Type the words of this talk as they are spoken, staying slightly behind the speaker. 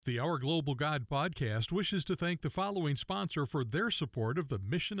The Our Global God podcast wishes to thank the following sponsor for their support of the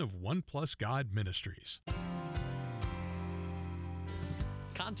mission of One Plus God Ministries.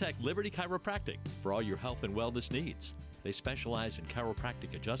 Contact Liberty Chiropractic for all your health and wellness needs. They specialize in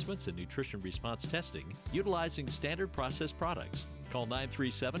chiropractic adjustments and nutrition response testing utilizing standard process products. Call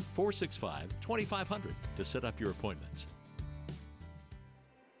 937-465-2500 to set up your appointments.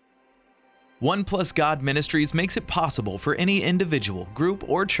 One Plus God Ministries makes it possible for any individual, group,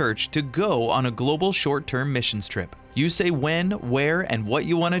 or church to go on a global short-term missions trip. You say when, where, and what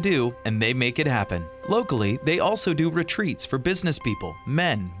you want to do, and they make it happen. Locally, they also do retreats for business people,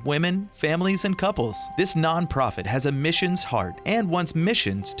 men, women, families, and couples. This nonprofit has a missions heart and wants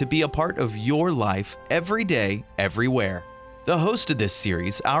missions to be a part of your life every day, everywhere. The host of this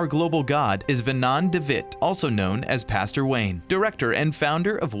series, Our Global God, is Venan DeWitt, also known as Pastor Wayne, director and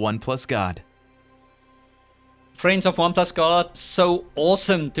founder of One Plus God. Friends of One Plus God, so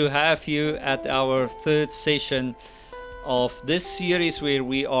awesome to have you at our third session of this series where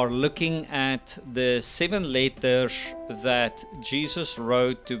we are looking at the 7 letters that Jesus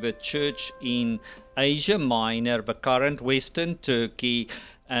wrote to the church in Asia Minor, the current Western Turkey.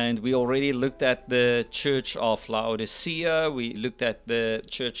 And we already looked at the church of Laodicea, we looked at the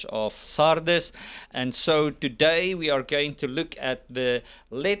church of Sardis, and so today we are going to look at the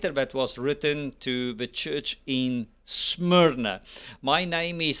letter that was written to the church in Smyrna. My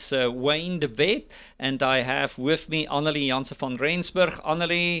name is Wayne DeWitt, and I have with me Annelie Jansen van Rensburg.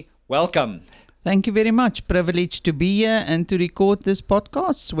 Annelie, welcome. Thank you very much. Privileged to be here and to record this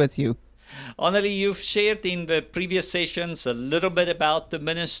podcast with you. Annelie, you've shared in the previous sessions a little bit about the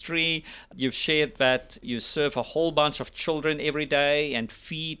ministry. You've shared that you serve a whole bunch of children every day and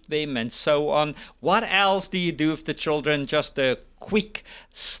feed them and so on. What else do you do with the children? Just a quick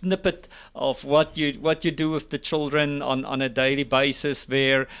snippet of what you do with the children on a daily basis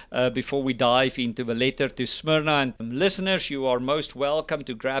there before we dive into the letter to Smyrna. And listeners, you are most welcome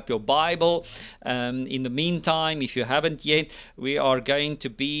to grab your Bible. In the meantime, if you haven't yet, we are going to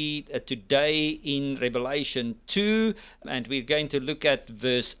be today in Revelation 2, and we're going to look at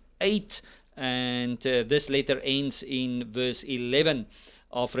verse 8, and this letter ends in verse 11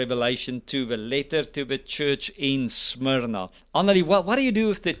 of Revelation 2, the letter to the church in Smyrna. Annelie, what do you do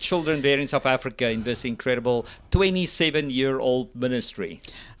with the children there in South Africa in this incredible 27-year-old ministry?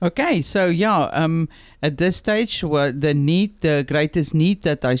 Okay, so at this stage, the greatest need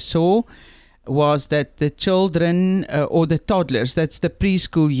that I saw was that the children or the toddlers, that's the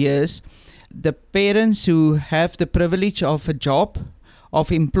preschool years, the parents who have the privilege of a job, of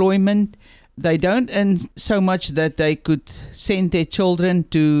employment, they don't earn so much that they could send their children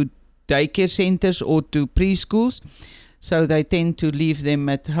to daycare centers or to preschools. So they tend to leave them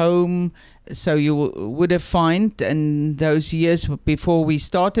at home. So you would have found in those years before we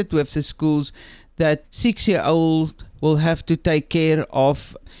started with the schools that 6-year-old will have to take care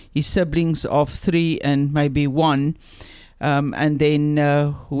of his siblings of 3 and maybe 1. And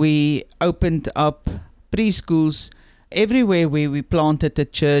then we opened up preschools everywhere where we planted a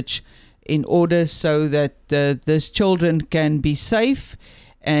church in order so that these children can be safe.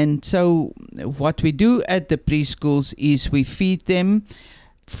 And so what we do at the preschools is we feed them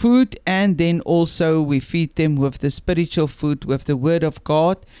food, and then also we feed them with the spiritual food, with the Word of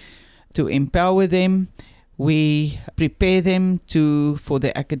God, to empower them. We prepare them for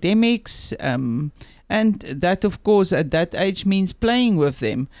the academics, and that, of course, at that age means playing with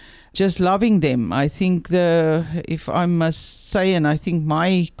them, just loving them. I think if I must say, and I think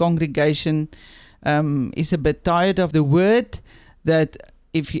my congregation is a bit tired of the word, that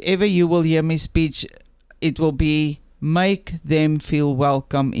if ever you will hear me speak, it will be make them feel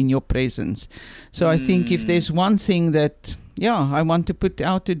welcome in your presence. So I think if there's one thing that I want to put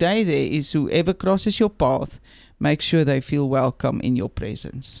out today, there is whoever crosses your path, make sure they feel welcome in your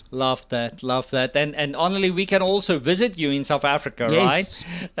presence. Love that. And Annelie, we can also visit you in South Africa, yes. Right?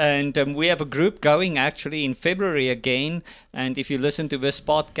 And we have a group going actually in February again. And if you listen to this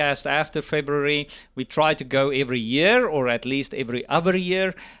podcast after February, we try to go every year or at least every other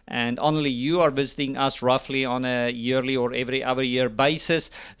year. And Annelie, you are visiting us roughly on a yearly or every other year basis.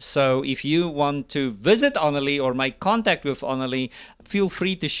 So if you want to visit Annelie or make contact with Annelie, feel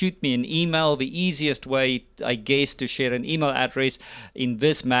free to shoot me an email. The easiest way, I guess, to share an email address in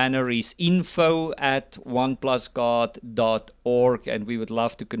this manner is info@oneplusgod.org, and we would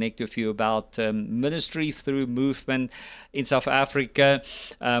love to connect with you about ministry through movement in South Africa,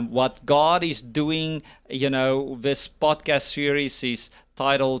 what God is doing This podcast series is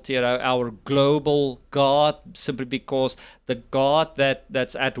titled, Our Global God, simply because the God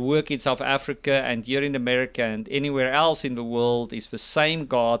that's at work in South Africa and here in America and anywhere else in the world is the same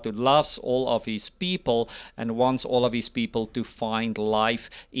God who loves all of his people and wants all of his people to find life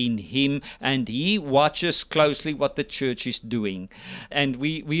in him. And he watches closely what the church is doing. And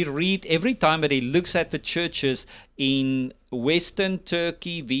we read every time that he looks at the churches in Western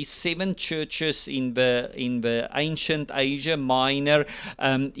Turkey, these 7 churches in the ancient Asia Minor,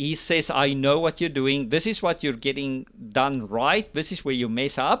 he says, I know what you're doing. This is what you're getting done right. This is where you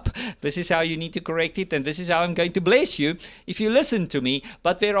mess up. This is how you need to correct it. And this is how I'm going to bless you if you listen to me.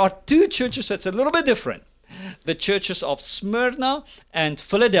 But there are 2 churches that's a little bit different. The churches of Smyrna and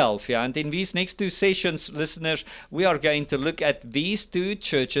Philadelphia. And in these next 2 sessions, listeners, we are going to look at these 2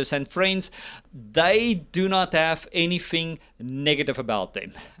 churches. And friends, they do not have anything negative about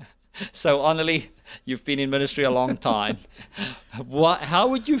them. So, Annelie, you've been in ministry a long time. How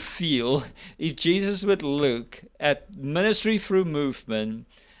would you feel if Jesus would look at ministry through movement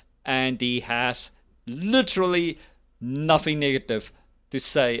and he has literally nothing negative to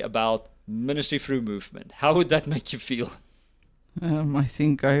say about ministry through movement? How would that make you feel? I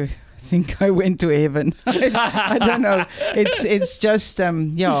think I went to heaven. I don't know. It's just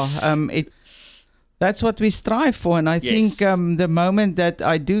that's what we strive for, and I think the moment that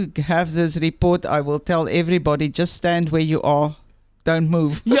I do have this report, I will tell everybody, just stand where you are. Don't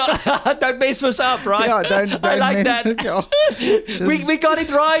move. Yeah, don't mess us up, right? Yeah, don't I like that. Yeah. We got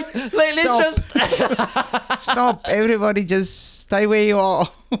it right. Let's just stop. Everybody, just stay where you are.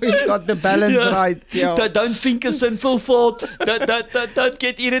 We've got the balance right. Yeah. Don't think a sinful thought. Don't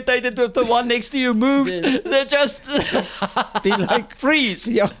get irritated with the one next to you. Move. They just be like freeze.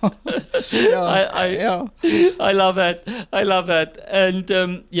 Yeah. I love that. I love that. And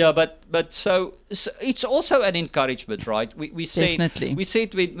but so it's also an encouragement, right? We say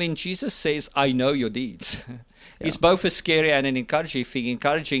when Jesus says, "I know your deeds." It's both a scary and an encouraging thing.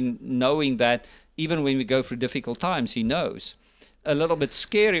 Encouraging, knowing that even when we go through difficult times, he knows. A little bit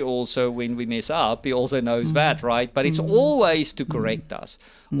scary also when we mess up. He also knows that, right? But it's always to correct us,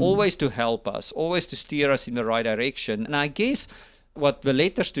 always to help us, always to steer us in the right direction. And I guess what the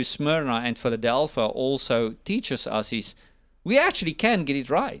letters to Smyrna and Philadelphia also teaches us is we actually can get it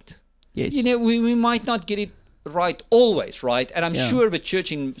right. Yes. We might not get it right always, right? And I'm sure the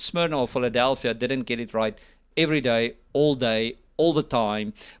church in Smyrna or Philadelphia didn't get it right every day, all the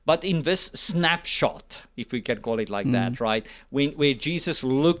time. But in this snapshot, if we can call it like that, right? Where Jesus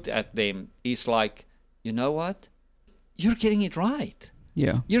looked at them, he's like, you know what? You're getting it right.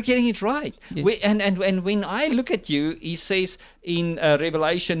 Yeah. You're getting it right. Yes. And when I look at you, he says in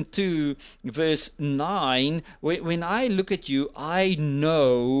Revelation 2, verse 9, when I look at you, I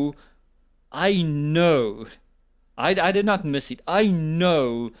know, I did not miss it. I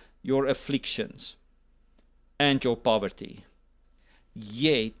know your afflictions and your poverty,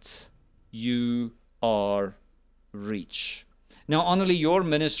 yet you are rich. Now, Annelie, your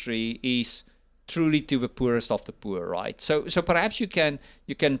ministry is truly to the poorest of the poor, right? So perhaps you can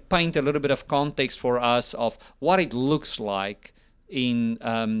paint a little bit of context for us of what it looks like in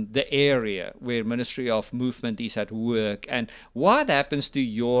the area where Ministry of Movement is at work, and what happens to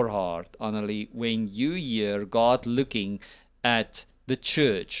your heart, Annelie, when you hear God looking at the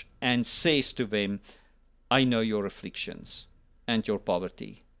church and says to them, I know your afflictions and your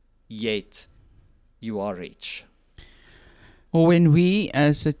poverty, yet you are rich. When we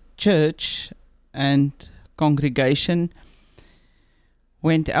as a church and congregation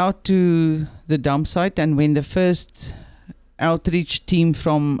went out to the dump site, and when the first outreach team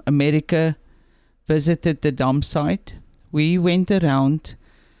from America visited the dump site, we went around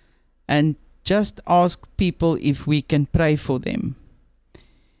and just asked people if we can pray for them.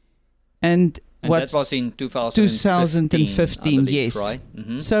 And that was in 2015, yes. Right?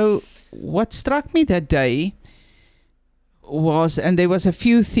 Mm-hmm. So what struck me that day was, and there was a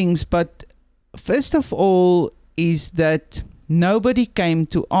few things, but first of all is that nobody came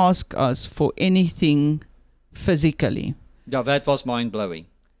to ask us for anything physically. Yeah, that was mind-blowing.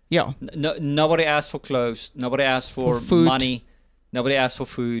 Yeah. Nobody asked for clothes. Nobody asked for money. Nobody asked for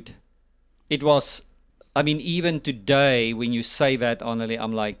food. It was, even today when you say that, Annelie,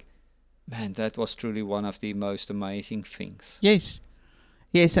 I'm like, man, that was truly one of the most amazing things. Yes.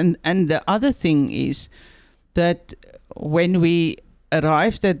 And the other thing is that when we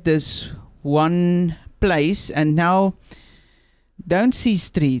arrived at this one place and now don't see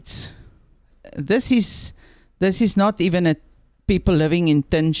streets, this is not even a people living in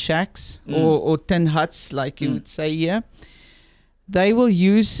tin shacks or tin huts like you would say here. They will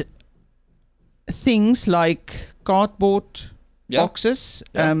use things like cardboard boxes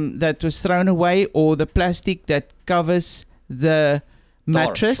that was thrown away, or the plastic that covers the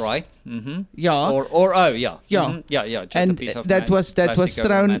mattress, right? Mm-hmm. Yeah. Just and a piece of that was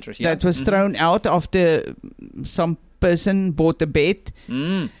thrown mattress, that was thrown out after some person bought a bed.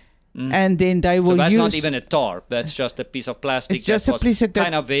 And then they will so that's use. not even a tarp. That's just a piece of plastic. It's just that a was piece that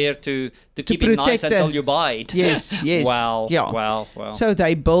kind of there to keep it nice until you buy it. Yes. Wow. Yeah. Wow. So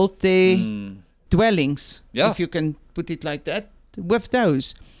they built their dwellings, Yeah. if you can put it like that, with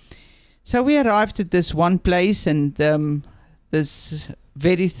those. So we arrived at this one place, and this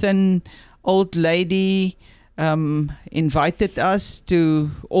very thin old lady invited us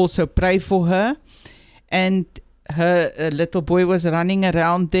to also pray for her, and her little boy was running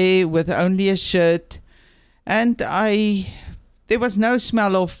around there with only a shirt, and there was no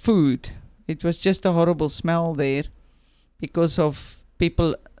smell of food. It was just a horrible smell there because of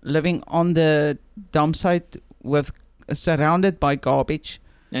people living on the dump site surrounded by garbage.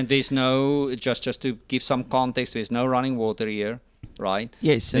 And there's no, just to give some context, there's no running water here, right?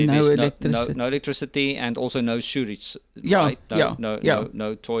 Yes, and no electricity. No electricity, and also no sewage, Yeah, right?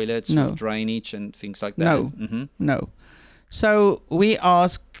 No toilets, No. drainage and things like that. No. So we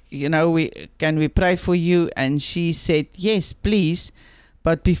asked, can we pray for you? And she said, yes, please.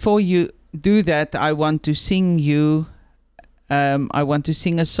 But before you do that, I want to sing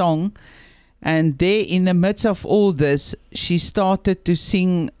a song. And there, in the midst of all this, she started to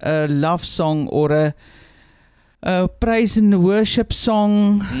sing a love song or a praise and worship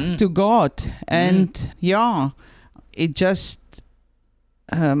song to God. And it just,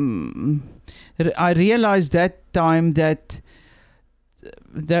 I realized that time that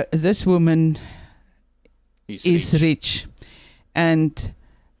this woman is rich. And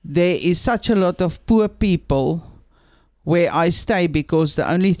there is such a lot of poor people where I stay because the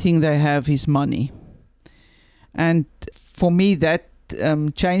only thing they have is money. And for me, that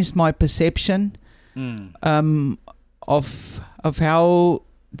changed my perception of how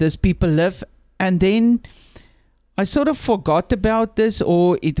these people live. And then I sort of forgot about this,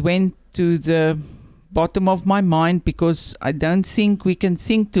 or it went to the bottom of my mind because I don't think we can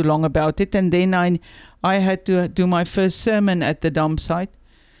think too long about it. And then I had to do my first sermon at the dump site.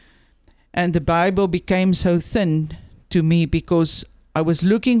 And the Bible became so thin to me because I was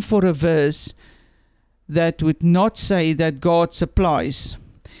looking for a verse that would not say that God supplies,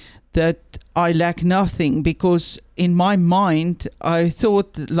 that I lack nothing, because in my mind I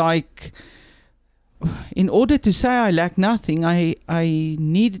thought, like, in order to say I lack nothing, I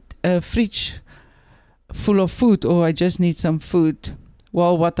need a fridge full of food, or I just need some food.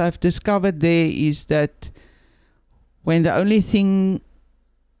 Well, what I've discovered there is that when the only thing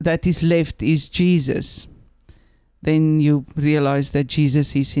that is left is Jesus, then you realize that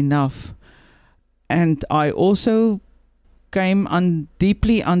Jesus is enough. And I also came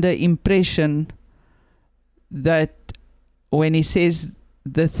deeply under impression that when he says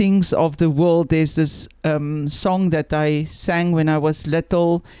the things of the world, there's this song that I sang when I was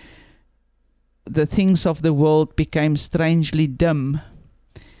little, the things of the world became strangely dim,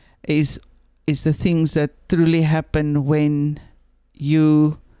 is the things that truly happen when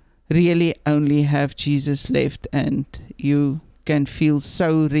you really only have Jesus left, and you can feel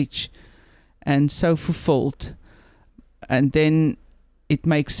so rich and so fulfilled. And then it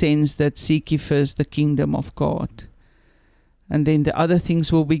makes sense that seek ye first the kingdom of God, and then the other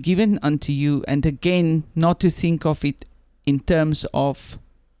things will be given unto you. And again, not to think of it in terms of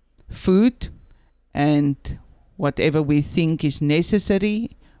food and whatever we think is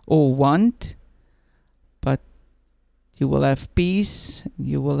necessary or want, but you will have peace,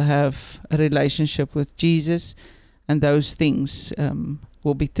 you will have a relationship with Jesus, and those things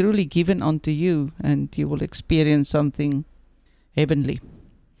will be truly given unto you, and you will experience something heavenly.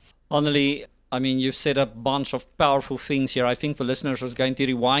 Annelie, I mean, you've said a bunch of powerful things here. I think the listeners are going to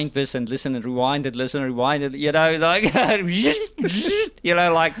rewind this and listen and rewind it, listen and rewind it, like,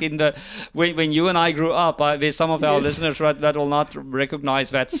 like in the, when you and I grew up, there's some of our listeners that will not recognize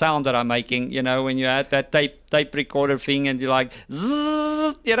that sound that I'm making, when you had that tape recorder thing and you're like,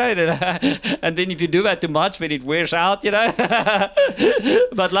 zzz, and then if you do that too much, then it wears out,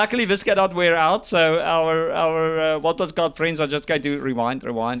 But luckily this cannot wear out, so our What Was God friends are just going to rewind.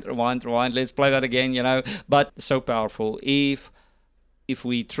 Let's play that again, But so powerful. If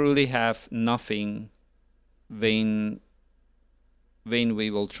we truly have nothing, then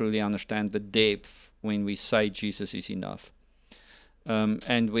we will truly understand the depth when we say Jesus is enough.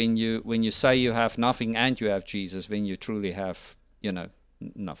 And when you say you have nothing and you have Jesus, then you truly have,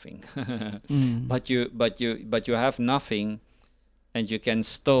 nothing. But you have nothing, and you can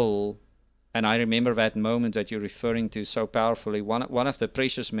still And I remember that moment that you're referring to so powerfully. One of the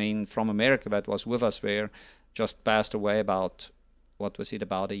precious men from America that was with us there just passed away about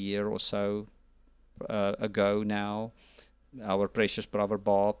a year or so ago now. Our precious brother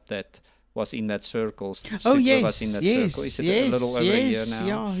Bob that was in that circle. Oh yes, with us in that yes, circle. Is it yes, a little over a year now?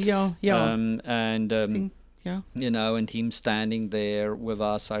 Yeah. You know, and him standing there with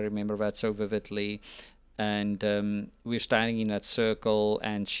us, I remember that so vividly. And we're standing in that circle,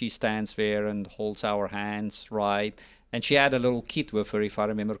 and she stands there and holds our hands, right? And she had a little kid with her, if I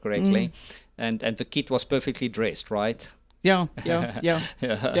remember correctly. And the kid was perfectly dressed, right? Yeah.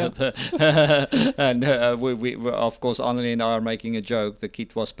 And we of course, Annelie and I are making a joke. The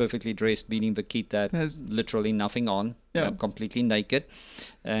kid was perfectly dressed, meaning the kid had literally nothing on, completely naked.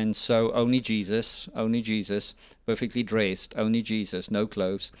 And so only Jesus, perfectly dressed, only Jesus, no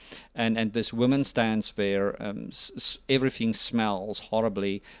clothes. And this woman stands there. Everything smells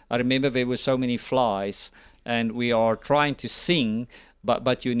horribly. I remember there were so many flies, and we are trying to sing.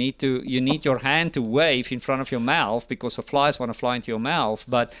 But you need your hand to wave in front of your mouth because the flies want to fly into your mouth.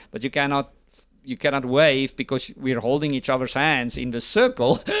 But you cannot wave because we're holding each other's hands in the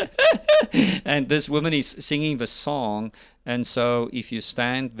circle. And this woman is singing the song. And so if you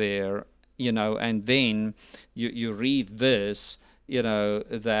stand there, you know, and then you read this, you know,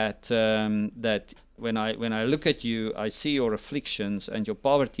 that when I look at you, I see your afflictions and your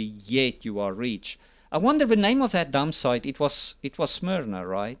poverty, yet you are rich. I wonder the name of that dump site. It was Smyrna,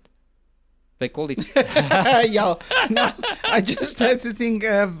 right? They call it. Yeah. No, I just had to think.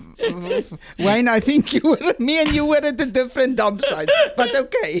 Wayne, I think me and you were at a different dump site, but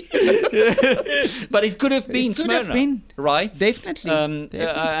okay. But it could have been Smyrna, right? Definitely.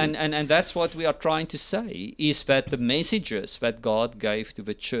 And that's what we are trying to say, is that the messages that God gave to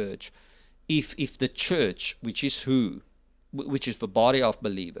the church, if the church, which is the body of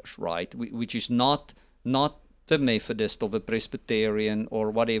believers, right? Which is not the Methodist or the Presbyterian or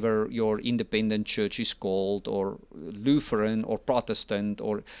whatever your independent church is called, or Lutheran or Protestant,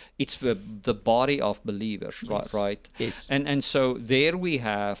 or it's the body of believers, yes. Right? Yes. And so there we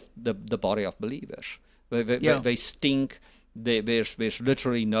have the body of believers. They stink. There's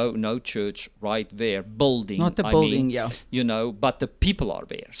literally no church right there, building. Not the building, yeah. You know, but the people are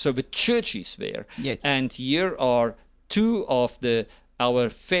there. So the church is there. Yes. And here are two of our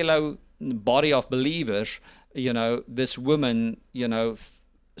fellow body of believers, you know, this woman, you know,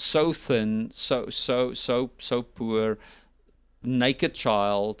 so thin, so poor, naked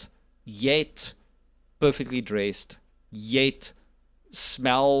child, yet perfectly dressed, yet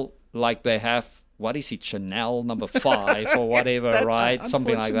smell like they have, what is it, Chanel number 5 or whatever, right?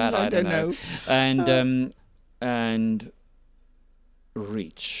 Something like that, I don't know. And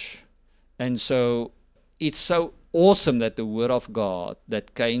rich. And so it's so awesome that the word of God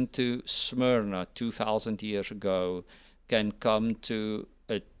that came to Smyrna 2,000 years ago can come to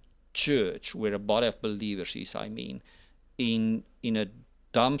a church where a body of believers is, in a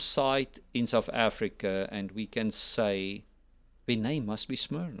dump site in South Africa, and we can say their name must be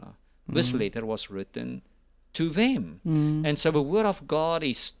Smyrna. This letter was written to them. And so the word of God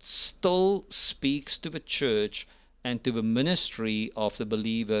still speaks to the church and to the ministry of the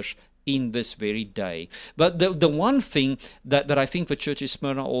believers in this very day. But the one thing that I think the church in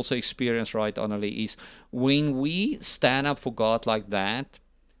Smyrna also experienced, right, Annelie, is when we stand up for God like that,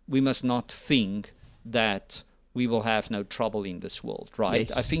 we must not think that we will have no trouble in this world, right?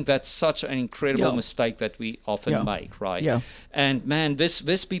 Yes. I think that's such an incredible mistake that we often make, right? Yeah. And man,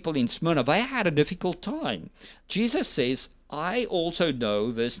 this people in Smyrna, they had a difficult time. Jesus says, I also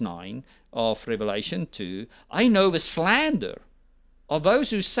know, verse 9 of Revelation 2, I know the slander of those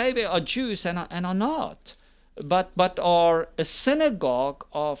who say they are Jews and are not, but are a synagogue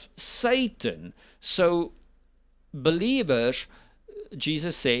of Satan. So believers,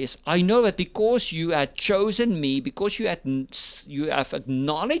 Jesus says, I know that because you had chosen me, because you have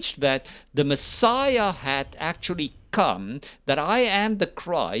acknowledged that the Messiah had actually come, that I am the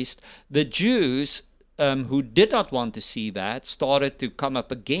Christ, the Jews who did not want to see that started to come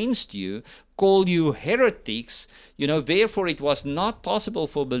up against you, call you heretics. You know, therefore it was not possible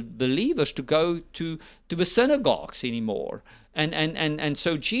for believers to go to the synagogues anymore. And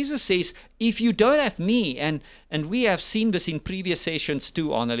so Jesus says, if you don't have me, and we have seen this in previous sessions too,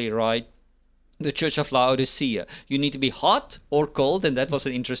 Annelie, right? The Church of Laodicea. You need to be hot or cold, and that was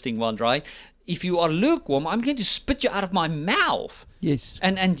an interesting one, right? If you are lukewarm, I'm going to spit you out of my mouth. Yes.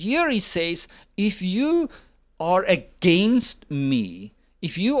 And here he says, if you are against me,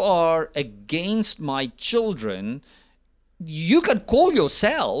 if you are against my children, you can call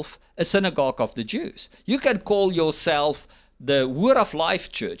yourself a synagogue of the Jews. You can call yourself the Word of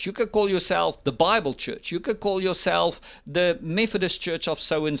Life Church. You could call yourself the Bible Church. You could call yourself the Methodist Church of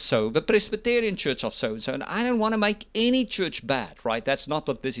so-and-so, the Presbyterian Church of so-and-so. And I don't want to make any church bad, right? That's not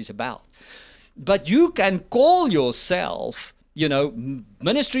what this is about. But you can call yourself,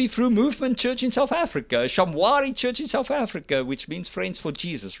 Ministry Through Movement Church in South Africa, Shamwari Church in South Africa, which means Friends for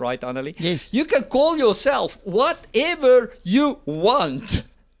Jesus, right, Annelie? Yes. You can call yourself whatever you want.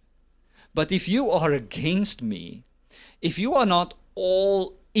 But if you are against me, if you are not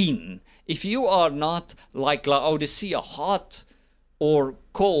all in, if you are not like Laodicea, hot or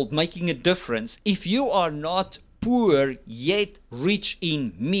cold, making a difference, if you are not poor yet rich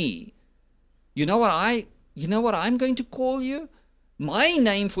in me, you know what I'm going to call you? My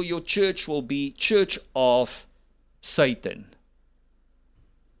name for your church will be Church of Satan.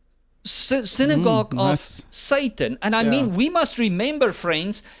 Synagogue of Satan. And I mean, we must remember,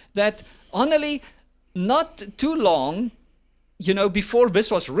 friends, that Annelie, not too long, before this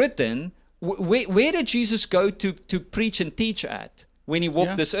was written, where did Jesus go to preach and teach at when he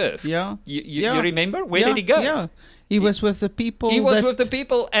walked this earth? Yeah. You remember? Where did he go? Yeah. He was with the people. He was with the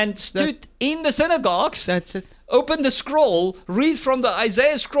people and stood in the synagogues. That's it. Opened the scroll, read from the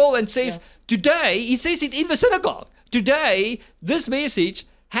Isaiah scroll and says, today, he says it in the synagogue, today, this message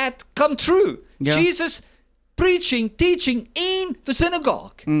had come true. Yeah. Jesus preaching, teaching in the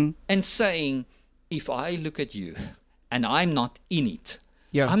synagogue and saying, if I look at you and I'm not in it,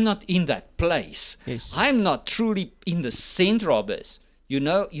 I'm not in that place, I'm not truly in the center of this, you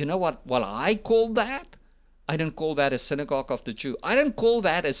know what I call that? I don't call that a synagogue of the Jew. I don't call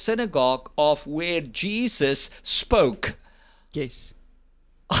that a synagogue of where Jesus spoke. Yes.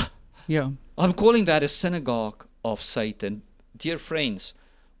 I'm calling that a synagogue of Satan. Dear friends,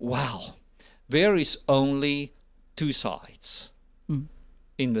 wow. There is only two sides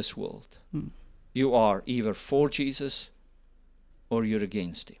in this world. You are either for Jesus or you're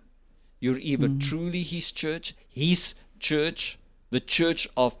against him. You're either truly his church, the church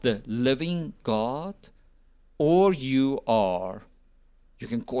of the living God, or you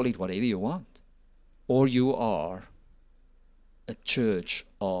can call it whatever you want, or you are a church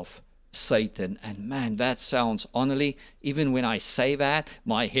of Satan. And man, that sounds, honestly, even when I say that,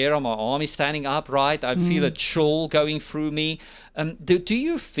 my hair on my arm is standing up, right? I feel a chill going through me. Do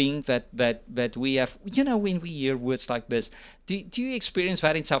you think that we have, when we hear words like this, do you experience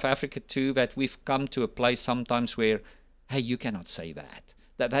that in South Africa too, that we've come to a place sometimes where, hey, you cannot say that.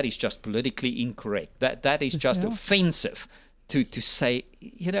 That is just politically incorrect. That is just offensive to say,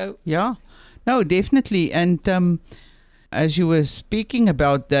 Yeah, no, definitely. And as you were speaking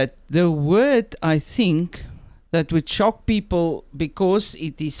about that, the word, I think, that would shock people because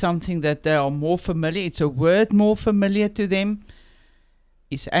it is something that they are more familiar, it's a word more familiar to them,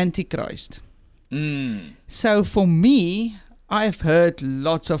 is Antichrist. So for me, I've heard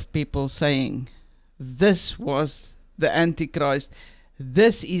lots of people saying, this was the Antichrist.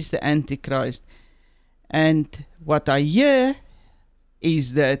 This is the Antichrist. And what I hear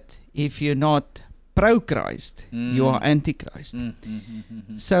is that if you're not pro-Christ, you are Antichrist.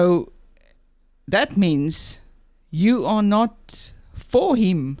 So that means you are not for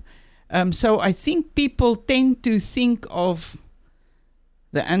him. So I think people tend to think of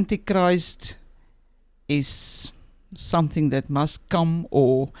the Antichrist is something that must come,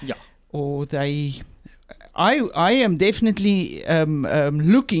 or they... I am definitely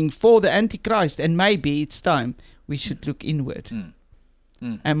looking for the Antichrist, and maybe it's time we should look inward.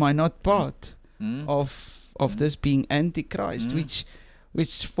 Am I not part of this being Antichrist,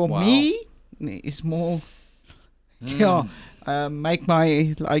 which for me is more, make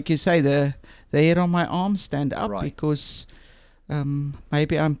my, like you say, the hair on my arm stand up, because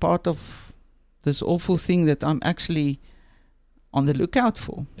maybe I'm part of this awful thing that I'm actually on the lookout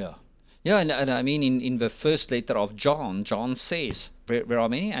for. Yeah, and I mean, in the first letter of John says there are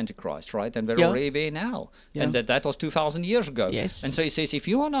many antichrists, right? And they're already there now. And that was 2,000 years ago. Yes. And so he says, if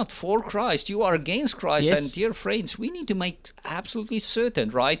you are not for Christ, you are against Christ. Yes. And dear friends, we need to make absolutely certain,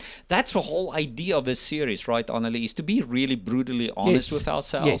 right? That's the whole idea of this series, right, Annelie, is to be really brutally honest with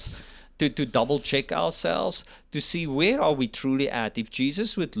ourselves. Yes. To double check ourselves, to see where are we truly at. If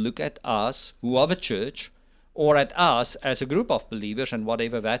Jesus would look at us, who are the church, or at us as a group of believers, and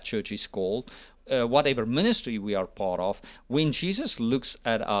whatever that church is called, whatever ministry we are part of, when Jesus looks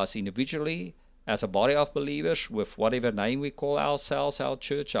at us individually as a body of believers with whatever name we call ourselves, our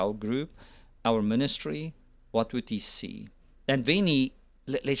church, our group, our ministry, what would he see? And then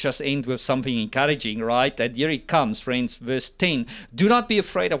let's just end with something encouraging, right? And here it comes, friends, verse 10. Do not be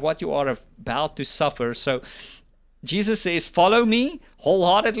afraid of what you are about to suffer. So Jesus says, follow me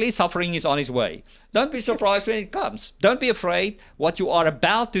wholeheartedly, suffering is on his way. Don't be surprised when it comes. Don't be afraid what you are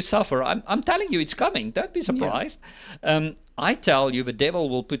about to suffer. I'm telling you, it's coming. Don't be surprised. I tell you, the devil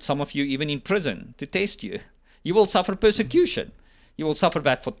will put some of you even in prison to test you. You will suffer persecution. You will suffer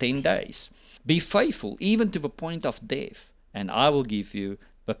that for 10 days. Be faithful, even to the point of death, and I will give you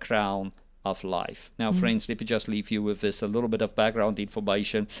the crown of life. Now, friends, let me just leave you with this, a little bit of background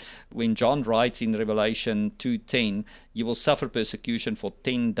information. When John writes in Revelation 2:10, you will suffer persecution for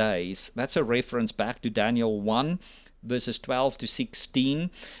 10 days. That's a reference back to Daniel 1, verses 12 to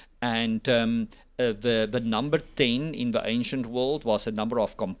 16. And the number 10 in the ancient world was a number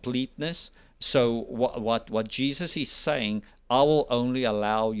of completeness. So what Jesus is saying, I will only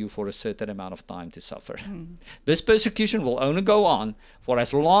allow you for a certain amount of time to suffer. This persecution will only go on for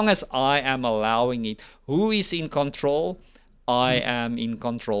as long as I am allowing it. Who is in control? I am in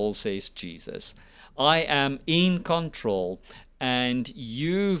control, says Jesus. I am in control. And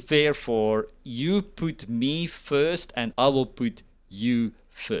you, therefore, you put me first, and I will put you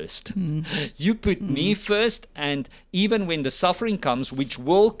first. You put me first, and even when the suffering comes, which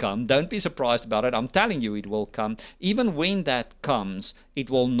will come, don't be surprised about it. I'm telling you, it will come. Even when that comes,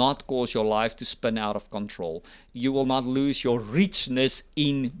 it will not cause your life to spin out of control. You will not lose your richness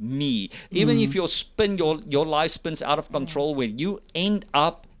in me. Even if your life spins out of control, where you end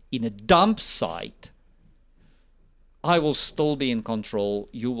up in a dump site, I will still be in control.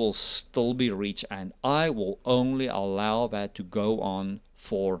 You will still be rich, and I will only allow that to go on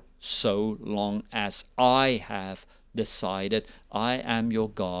for so long as I have decided. I am your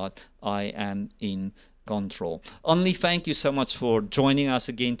God. I am in control. Only thank you so much for joining us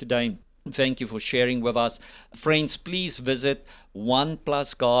again today. Thank you for sharing with us. Friends, please visit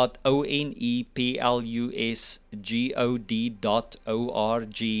oneplusgod,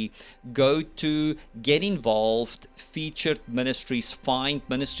 oneplusgod.org. Go to Get Involved, Featured Ministries, find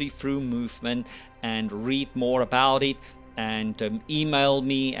Ministry Through Movement, and read more about it. And email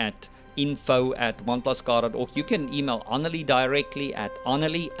me at info@oneplusgod.org. You can email Annelie directly at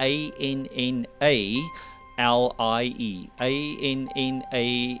Annelie, ANNALIE, ANNALIE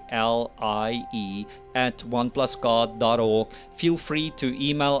 @oneplusgod.org. Feel free to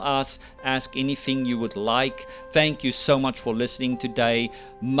email us, ask anything you would like. Thank you so much for listening today.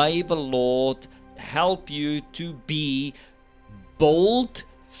 May the Lord help you to be bold,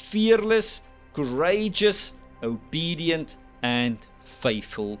 fearless, courageous, obedient, and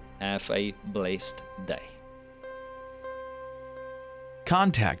faithful. Have a blessed day.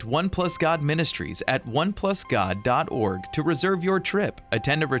 Contact One Plus God Ministries at oneplusgod.org to reserve your trip,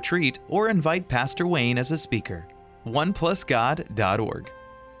 attend a retreat, or invite Pastor Wayne as a speaker. oneplusgod.org.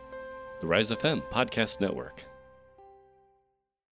 The Rise FM Podcast Network.